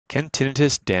Can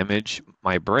tinnitus damage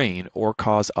my brain or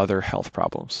cause other health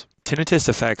problems? Tinnitus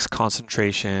affects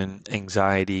concentration,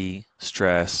 anxiety,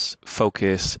 stress,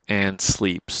 focus, and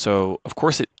sleep. So, of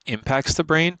course, it impacts the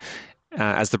brain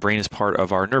as the brain is part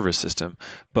of our nervous system.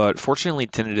 But fortunately,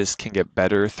 tinnitus can get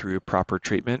better through proper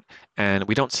treatment, and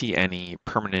we don't see any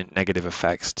permanent negative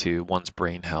effects to one's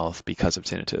brain health because of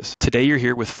tinnitus. Today, you're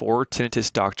here with four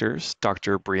tinnitus doctors,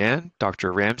 Dr. Breanne,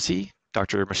 Dr. Ramsey,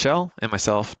 Dr. Michelle, and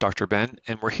myself, Dr. Ben,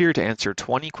 and we're here to answer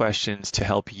 20 questions to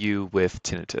help you with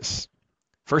tinnitus.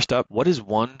 First up, what is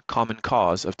one common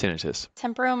cause of tinnitus?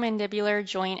 Temporomandibular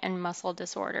joint and muscle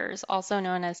disorders, also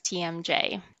known as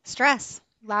TMJ. Stress.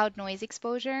 Loud noise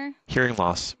exposure. Hearing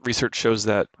loss. Research shows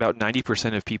that about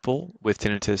 90% of people with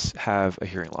tinnitus have a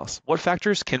hearing loss. What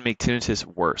factors can make tinnitus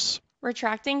worse?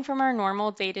 Retracting from our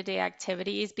normal day-to-day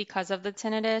activities because of the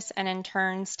tinnitus and in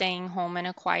turn staying home in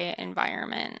a quiet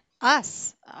environment.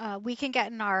 Us. We can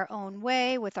get in our own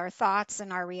way with our thoughts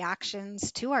and our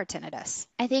reactions to our tinnitus.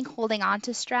 I think holding on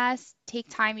to stress, take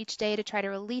time each day to try to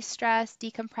release stress,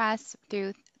 decompress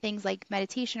through things like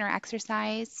meditation or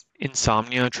exercise.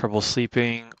 Insomnia, trouble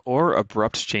sleeping, or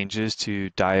abrupt changes to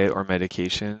diet or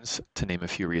medications, to name a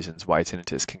few reasons why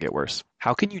tinnitus can get worse.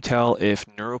 How can you tell if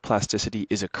neuroplasticity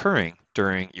is occurring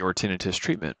during your tinnitus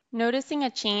treatment? Noticing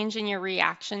a change in your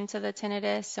reaction to the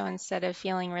tinnitus, so instead of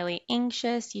feeling really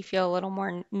anxious, you feel a little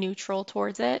more neutral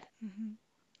towards it. Mhm.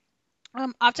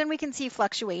 Often we can see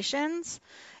fluctuations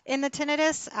in the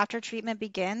tinnitus after treatment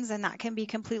begins, and that can be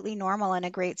completely normal and a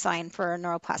great sign for a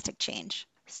neuroplastic change.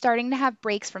 Starting to have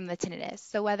breaks from the tinnitus.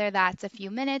 So whether that's a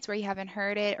few minutes where you haven't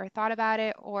heard it or thought about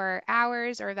it, or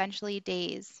hours, or eventually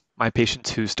days. My patients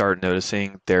who start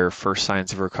noticing their first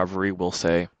signs of recovery will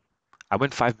say, I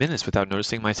went 5 minutes without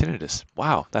noticing my tinnitus.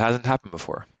 Wow, that hasn't happened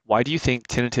before. Why do you think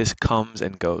tinnitus comes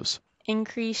and goes?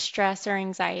 Increased stress or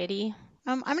anxiety.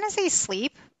 I'm going to say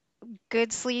sleep,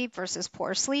 good sleep versus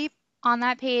poor sleep. On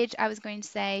that page, I was going to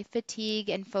say fatigue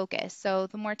and focus. So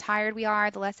the more tired we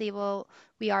are, the less able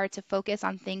we are to focus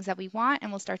on things that we want,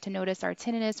 and we'll start to notice our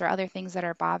tinnitus or other things that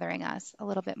are bothering us a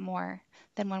little bit more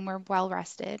than when we're well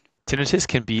rested. Tinnitus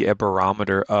can be a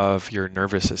barometer of your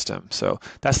nervous system, so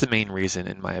that's the main reason,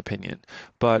 in my opinion.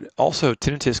 But also,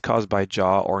 tinnitus caused by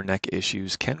jaw or neck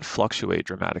issues can fluctuate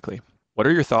dramatically. What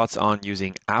are your thoughts on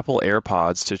using Apple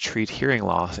AirPods to treat hearing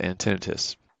loss and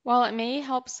tinnitus? While it may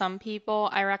help some people,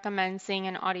 I recommend seeing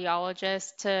an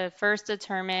audiologist to first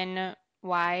determine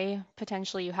why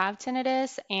potentially you have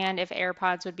tinnitus and if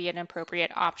AirPods would be an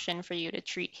appropriate option for you to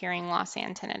treat hearing loss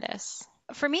and tinnitus.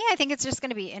 For me, I think it's just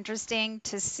going to be interesting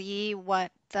to see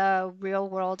what the real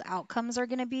world outcomes are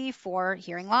going to be for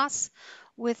hearing loss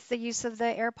with the use of the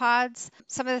AirPods.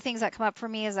 Some of the things that come up for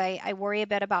me is I worry a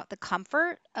bit about the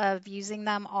comfort of using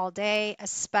them all day,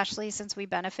 especially since we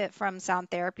benefit from sound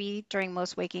therapy during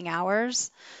most waking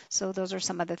hours. So those are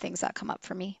some of the things that come up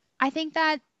for me. I think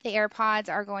that the AirPods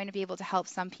are going to be able to help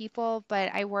some people,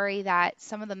 but I worry that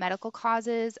some of the medical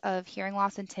causes of hearing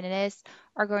loss and tinnitus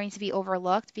are going to be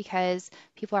overlooked because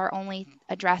people are only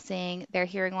addressing their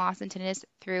hearing loss and tinnitus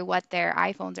through what their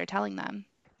iPhones are telling them.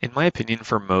 In my opinion,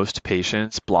 for most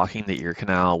patients, blocking the ear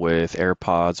canal with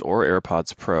AirPods or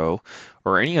AirPods Pro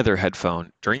or any other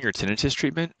headphone during your tinnitus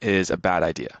treatment is a bad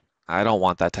idea. I don't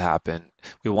want that to happen.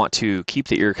 We want to keep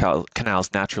the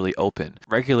canals naturally open.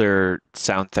 Regular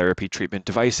sound therapy treatment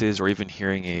devices or even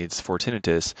hearing aids for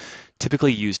tinnitus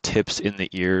typically use tips in the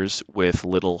ears with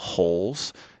little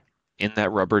holes in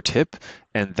that rubber tip,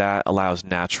 and that allows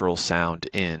natural sound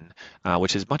in,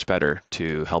 which is much better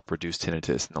to help reduce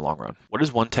tinnitus in the long run. What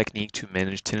is one technique to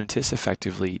manage tinnitus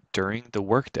effectively during the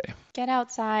workday? Get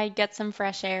outside, get some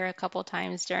fresh air a couple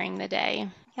times during the day.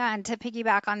 Yeah, and to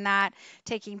piggyback on that,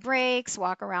 taking breaks,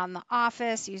 walk around the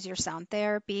office, use your sound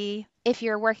therapy. If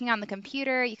you're working on the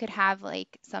computer, you could have like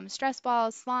some stress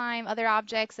balls, slime, other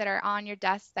objects that are on your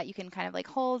desk that you can kind of like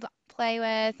hold, play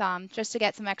with, just to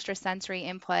get some extra sensory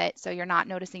input so you're not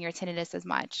noticing your tinnitus as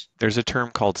much. There's a term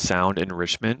called sound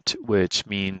enrichment, which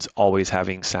means always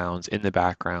having sounds in the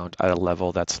background at a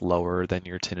level that's lower than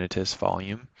your tinnitus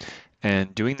volume.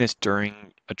 And doing this during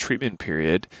a treatment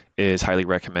period is highly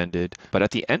recommended. But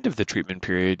at the end of the treatment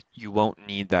period, you won't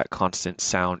need that constant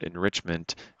sound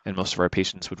enrichment. And most of our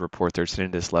patients would report their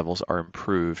tinnitus levels are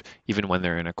improved even when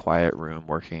they're in a quiet room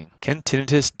working. Can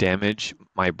tinnitus damage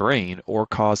my brain or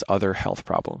cause other health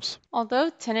problems?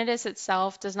 Although tinnitus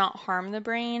itself does not harm the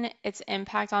brain, its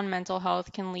impact on mental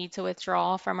health can lead to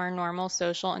withdrawal from our normal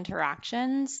social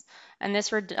interactions. And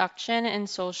this reduction in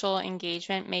social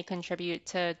engagement may contribute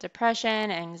to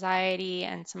depression, anxiety,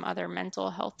 and and some other mental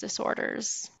health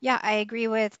disorders. Yeah, I agree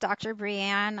with Dr.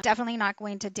 Breanne. Definitely not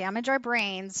going to damage our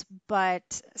brains, but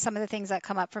some of the things that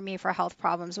come up for me for health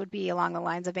problems would be along the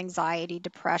lines of anxiety,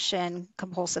 depression,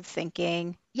 compulsive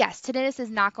thinking. Yes, tinnitus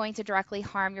is not going to directly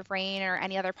harm your brain or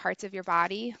any other parts of your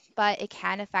body, but it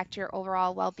can affect your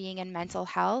overall well-being and mental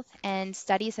health. And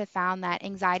studies have found that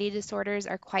anxiety disorders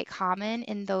are quite common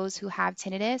in those who have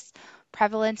tinnitus.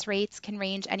 Prevalence rates can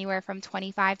range anywhere from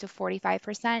 25 to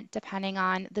 45%, depending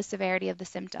on the severity of the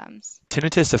symptoms.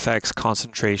 Tinnitus affects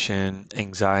concentration,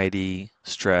 anxiety,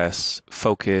 stress,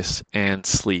 focus, and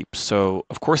sleep. So,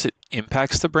 of course, it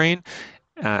impacts the brain,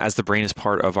 as the brain is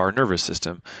part of our nervous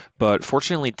system. But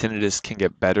fortunately, tinnitus can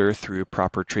get better through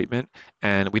proper treatment,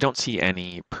 and we don't see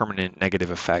any permanent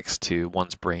negative effects to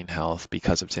one's brain health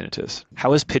because of tinnitus.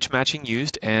 How is pitch matching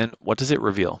used, and what does it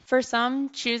reveal? For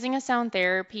some, choosing a sound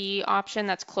therapy option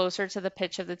that's closer to the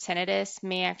pitch of the tinnitus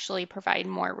may actually provide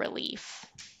more relief.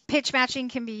 Pitch matching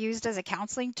can be used as a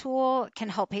counseling tool. It can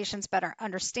help patients better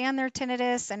understand their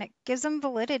tinnitus, and it gives them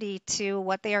validity to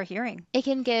what they are hearing. It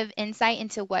can give insight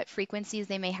into what frequencies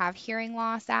they may have hearing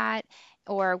loss at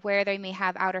or where they may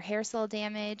have outer hair cell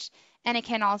damage. And it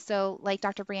can also, like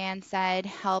Dr. Breanne said,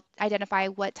 help identify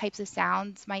what types of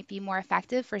sounds might be more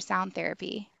effective for sound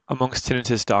therapy. Amongst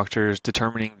tinnitus doctors,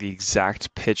 determining the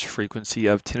exact pitch frequency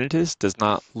of tinnitus does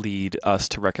not lead us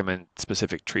to recommend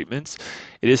specific treatments.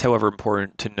 It is, however,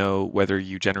 important to know whether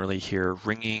you generally hear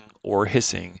ringing or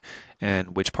hissing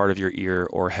and which part of your ear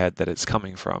or head that it's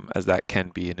coming from, as that can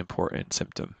be an important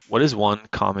symptom. What is one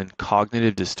common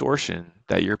cognitive distortion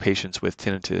that your patients with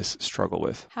tinnitus struggle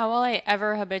with? How will I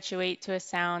ever habituate to a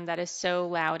sound that is so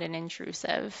loud and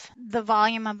intrusive? The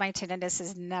volume of my tinnitus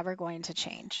is never going to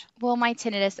change. Will my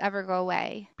tinnitus ever go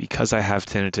away? Because I have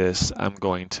tinnitus, I'm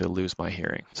going to lose my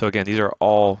hearing. So again, these are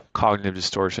all cognitive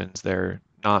distortions. They're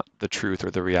not the truth or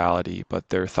the reality, but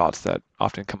they're thoughts that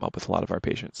often come up with a lot of our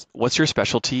patients. What's your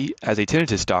specialty as a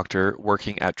tinnitus doctor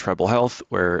working at Treble Health,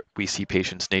 where we see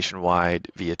patients nationwide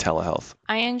via telehealth?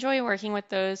 I enjoy working with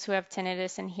those who have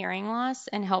tinnitus and hearing loss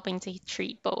and helping to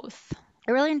treat both.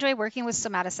 I really enjoy working with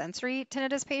somatosensory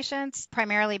tinnitus patients,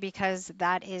 primarily because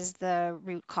that is the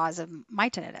root cause of my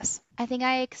tinnitus. I think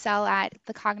I excel at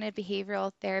the cognitive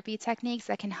behavioral therapy techniques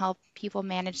that can help people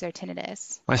manage their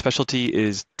tinnitus. My specialty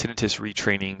is tinnitus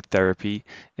retraining therapy.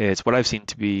 It's what I've seen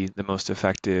to be the most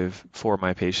effective for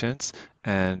my patients.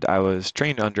 And I was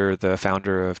trained under the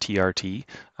founder of TRT,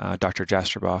 Dr.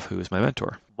 Jastroboff, who is my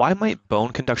mentor. Why might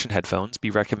bone conduction headphones be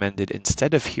recommended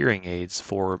instead of hearing aids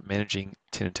for managing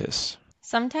tinnitus?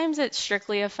 Sometimes it's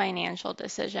strictly a financial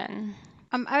decision.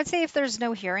 I would say if there's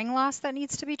no hearing loss that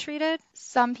needs to be treated.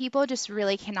 Some people just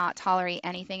really cannot tolerate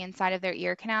anything inside of their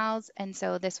ear canals, and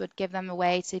so this would give them a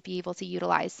way to be able to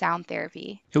utilize sound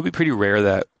therapy. It would be pretty rare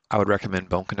that I would recommend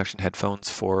bone conduction headphones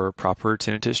for proper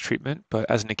tinnitus treatment,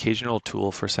 but as an occasional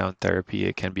tool for sound therapy,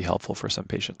 it can be helpful for some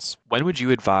patients. When would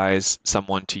you advise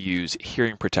someone to use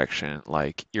hearing protection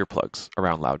like earplugs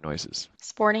around loud noises?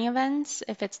 Sporting events,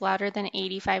 if it's louder than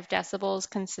 85 decibels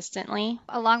consistently.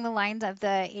 Along the lines of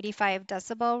the 85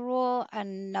 decibel rule,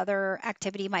 another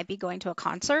activity might be going to a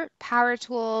concert. Power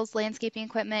tools, landscaping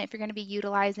equipment, if you're going to be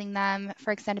utilizing them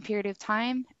for extended period of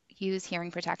time, use hearing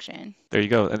protection. There you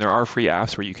go. And there are free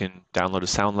apps where you can download a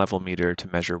sound level meter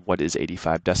to measure what is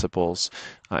 85 decibels.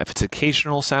 If it's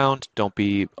occasional sound, don't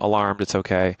be alarmed. It's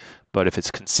okay. But if it's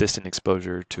consistent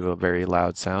exposure to a very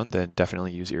loud sound, then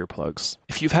definitely use earplugs.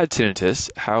 If you've had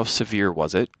tinnitus, how severe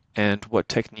was it? And what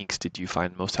techniques did you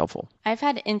find most helpful? I've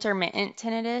had intermittent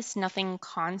tinnitus, nothing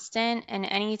constant, and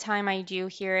anytime I do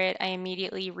hear it, I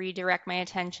immediately redirect my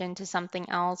attention to something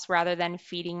else rather than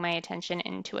feeding my attention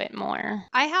into it more.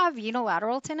 I have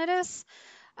unilateral tinnitus.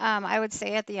 I would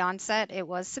say at the onset it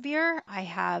was severe. I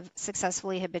have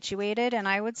successfully habituated, and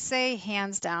I would say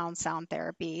hands down sound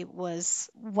therapy was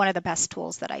one of the best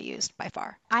tools that I used by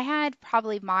far. I had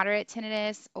probably moderate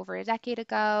tinnitus over a decade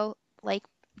ago. Like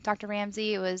Dr.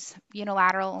 Ramsey, it was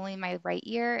unilateral only in my right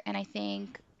ear, and I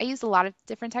think I used a lot of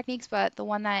different techniques, but the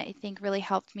one that I think really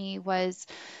helped me was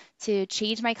to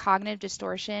change my cognitive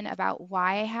distortion about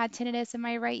why I had tinnitus in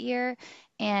my right ear,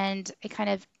 and it kind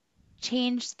of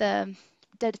changed the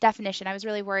definition. I was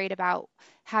really worried about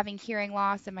having hearing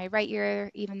loss in my right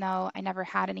ear, even though I never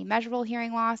had any measurable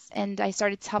hearing loss. And I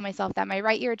started to tell myself that my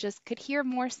right ear just could hear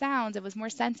more sounds. It was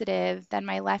more sensitive than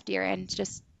my left ear. And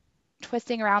just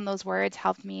twisting around those words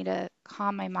helped me to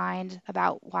calm my mind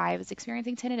about why I was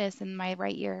experiencing tinnitus in my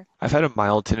right ear. I've had a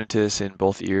mild tinnitus in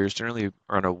both ears, generally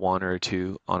around a 1 or a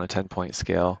 2 on a 10-point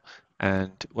scale.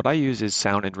 And what I use is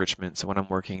sound enrichment. So when I'm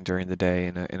working during the day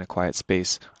in a quiet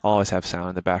space, I'll always have sound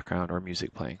in the background or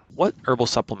music playing. What herbal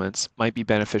supplements might be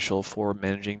beneficial for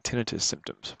managing tinnitus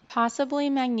symptoms? Possibly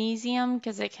magnesium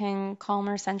because it can calm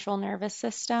our central nervous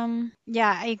system.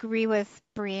 Yeah, I agree with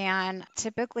Breanne.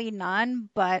 Typically none,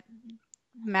 but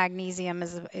magnesium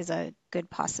is a good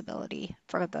possibility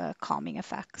for the calming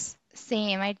effects.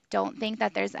 Same. I don't think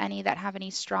that there's any that have any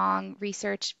strong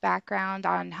research background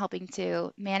on helping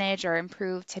to manage or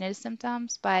improve tinnitus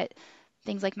symptoms, but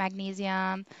things like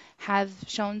magnesium have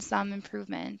shown some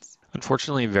improvements.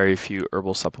 Unfortunately, very few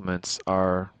herbal supplements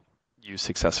are used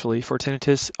successfully for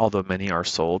tinnitus, although many are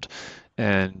sold.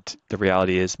 And the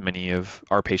reality is many of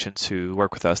our patients who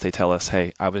work with us, they tell us,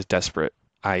 hey, I was desperate.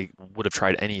 I would have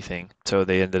tried anything. So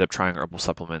they ended up trying herbal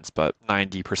supplements, but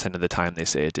 90% of the time they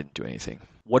say it didn't do anything.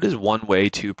 What is one way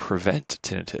to prevent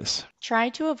tinnitus? Try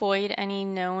to avoid any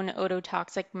known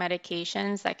ototoxic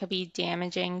medications that could be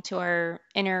damaging to our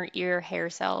inner ear hair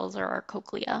cells or our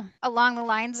cochlea. Along the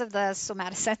lines of the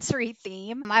somatosensory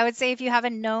theme, I would say if you have a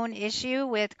known issue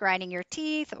with grinding your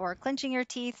teeth or clenching your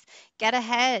teeth, get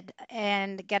ahead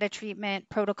and get a treatment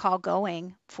protocol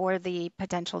going for the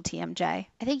potential TMJ.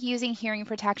 I think using hearing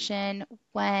protection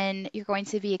when you're going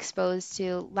to be exposed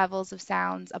to levels of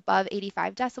sounds above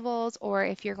 85 decibels, or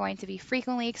if you're going to be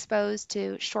frequently exposed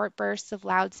to short bursts of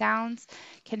loud sounds,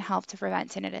 can help to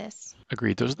prevent tinnitus.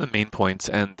 Agreed. Those are the main points.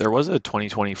 And there was a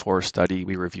 2024 study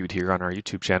we reviewed here on our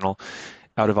YouTube channel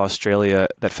out of Australia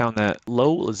that found that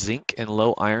low zinc and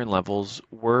low iron levels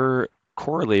were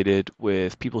correlated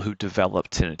with people who develop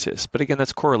tinnitus. But again,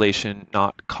 that's correlation,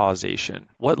 not causation.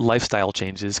 What lifestyle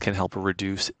changes can help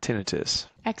reduce tinnitus?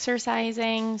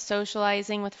 Exercising,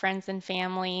 socializing with friends and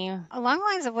family. Along the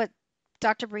lines of what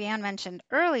Dr. Breanne mentioned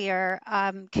earlier,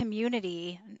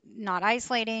 community, not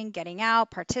isolating, getting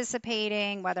out,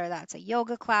 participating, whether that's a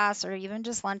yoga class or even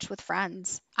just lunch with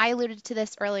friends. I alluded to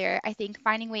this earlier. I think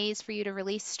finding ways for you to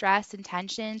release stress and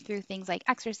tension through things like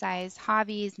exercise,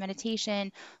 hobbies,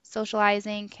 meditation,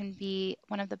 socializing can be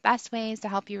one of the best ways to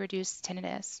help you reduce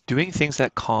tinnitus. Doing things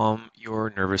that calm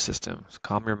your nervous system,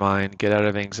 calm your mind, get out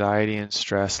of anxiety and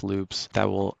stress loops, that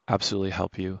will absolutely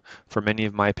help you. For many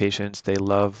of my patients, they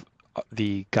love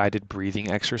the guided breathing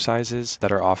exercises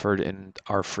that are offered in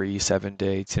our free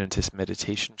 7-day tinnitus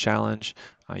meditation challenge.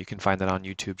 You can find that on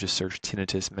YouTube. Just search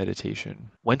tinnitus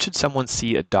meditation. When should someone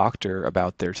see a doctor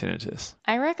about their tinnitus?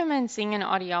 I recommend seeing an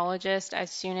audiologist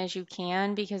as soon as you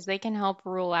can because they can help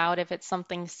rule out if it's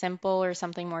something simple or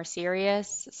something more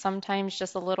serious. Sometimes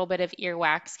just a little bit of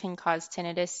earwax can cause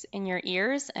tinnitus in your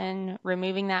ears, and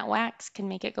removing that wax can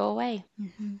make it go away.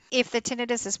 If the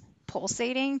tinnitus is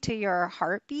pulsating to your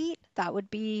heartbeat, that would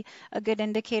be a good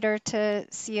indicator to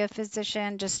see a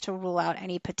physician just to rule out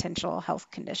any potential health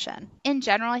condition. In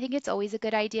general, I think it's always a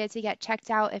good idea to get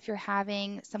checked out if you're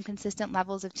having some consistent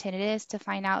levels of tinnitus to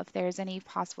find out if there's any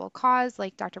possible cause.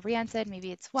 Like Dr. Breanne said,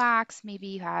 maybe it's wax, maybe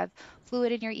you have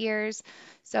fluid in your ears.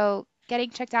 So getting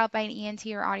checked out by an ENT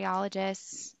or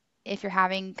audiologist if you're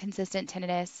having consistent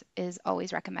tinnitus is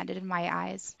always recommended in my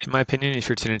eyes. In my opinion, if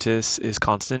your tinnitus is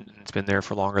constant and it's been there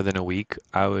for longer than a week,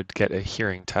 I would get a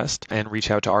hearing test and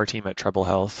reach out to our team at Treble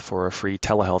Health for a free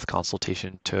telehealth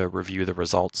consultation to review the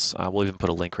results. We'll even put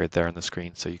a link right there on the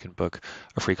screen so you can book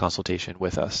a free consultation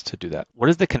with us to do that. What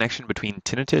is the connection between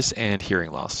tinnitus and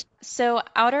hearing loss? So,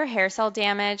 outer hair cell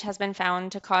damage has been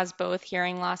found to cause both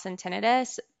hearing loss and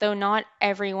tinnitus, though not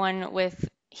everyone with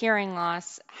hearing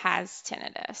loss has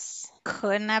tinnitus.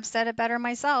 Couldn't have said it better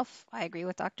myself. I agree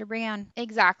with Dr. Breanne.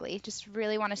 Exactly. Just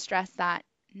really want to stress that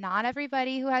not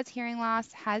everybody who has hearing loss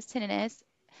has tinnitus,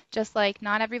 just like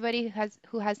not everybody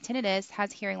who has tinnitus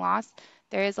has hearing loss.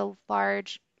 There is a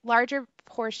larger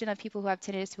portion of people who have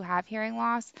tinnitus who have hearing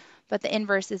loss, but the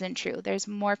inverse isn't true. There's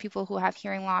more people who have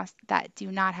hearing loss that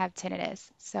do not have tinnitus.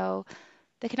 So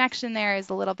the connection there is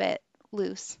a little bit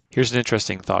loose. Here's an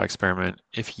interesting thought experiment.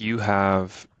 If you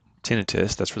have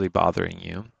tinnitus that's really bothering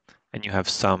you, and you have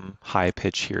some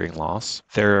high-pitch hearing loss,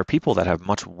 there are people that have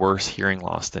much worse hearing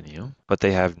loss than you, but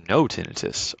they have no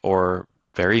tinnitus or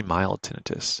very mild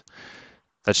tinnitus.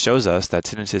 That shows us that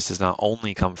tinnitus does not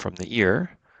only come from the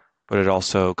ear, but it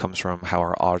also comes from how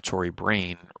our auditory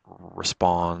brain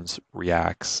responds,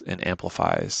 reacts, and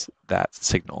amplifies that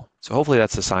signal. So hopefully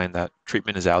that's a sign that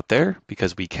treatment is out there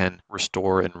because we can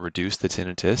restore and reduce the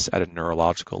tinnitus at a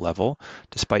neurological level,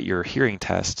 despite your hearing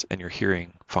test and your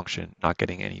hearing function not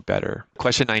getting any better.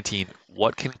 Question 19,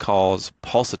 what can cause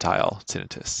pulsatile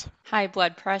tinnitus? High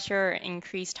blood pressure,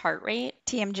 increased heart rate.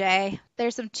 TMJ.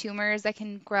 There's some tumors that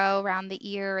can grow around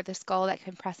the ear or the skull that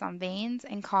can press on veins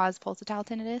and cause pulsatile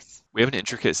tinnitus. We have an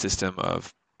intricate system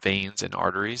of veins and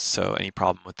arteries, so any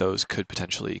problem with those could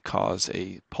potentially cause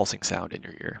a pulsing sound in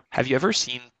your ear. Have you ever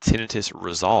seen tinnitus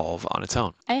resolve on its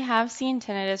own? I have seen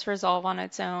tinnitus resolve on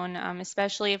its own,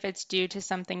 especially if it's due to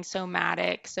something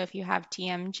somatic. So if you have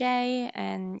TMJ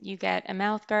and you get a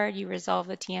mouth guard, you resolve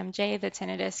the TMJ, the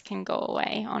tinnitus can go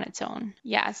away on its own.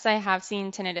 Yes, I have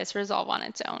seen tinnitus resolve on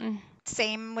its own.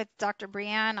 Same with Dr.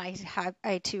 Breanne.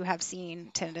 I too have seen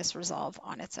tinnitus resolve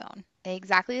on its own.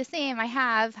 Exactly the same.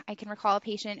 I can recall a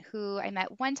patient who I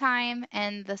met one time,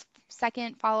 and the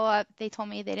second follow-up, they told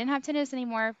me they didn't have tinnitus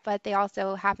anymore, but they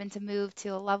also happened to move to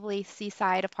a lovely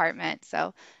seaside apartment.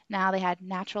 So now they had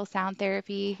natural sound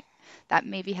therapy that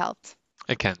maybe helped.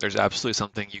 Again, there's absolutely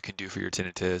something you can do for your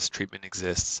tinnitus. Treatment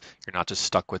exists. You're not just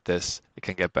stuck with this. It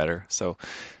can get better. So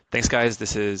thanks, guys.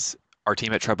 This is our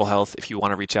team at Treble Health. If you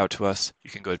want to reach out to us, you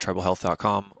can go to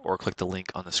treblehealth.com or click the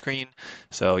link on the screen.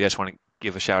 So yeah, I just want to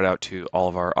give a shout out to all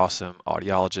of our awesome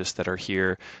audiologists that are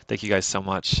here. Thank you guys so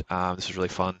much. This was really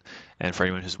fun. And for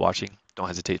anyone who's watching, don't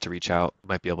hesitate to reach out. We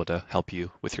might be able to help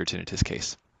you with your tinnitus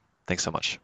case. Thanks so much.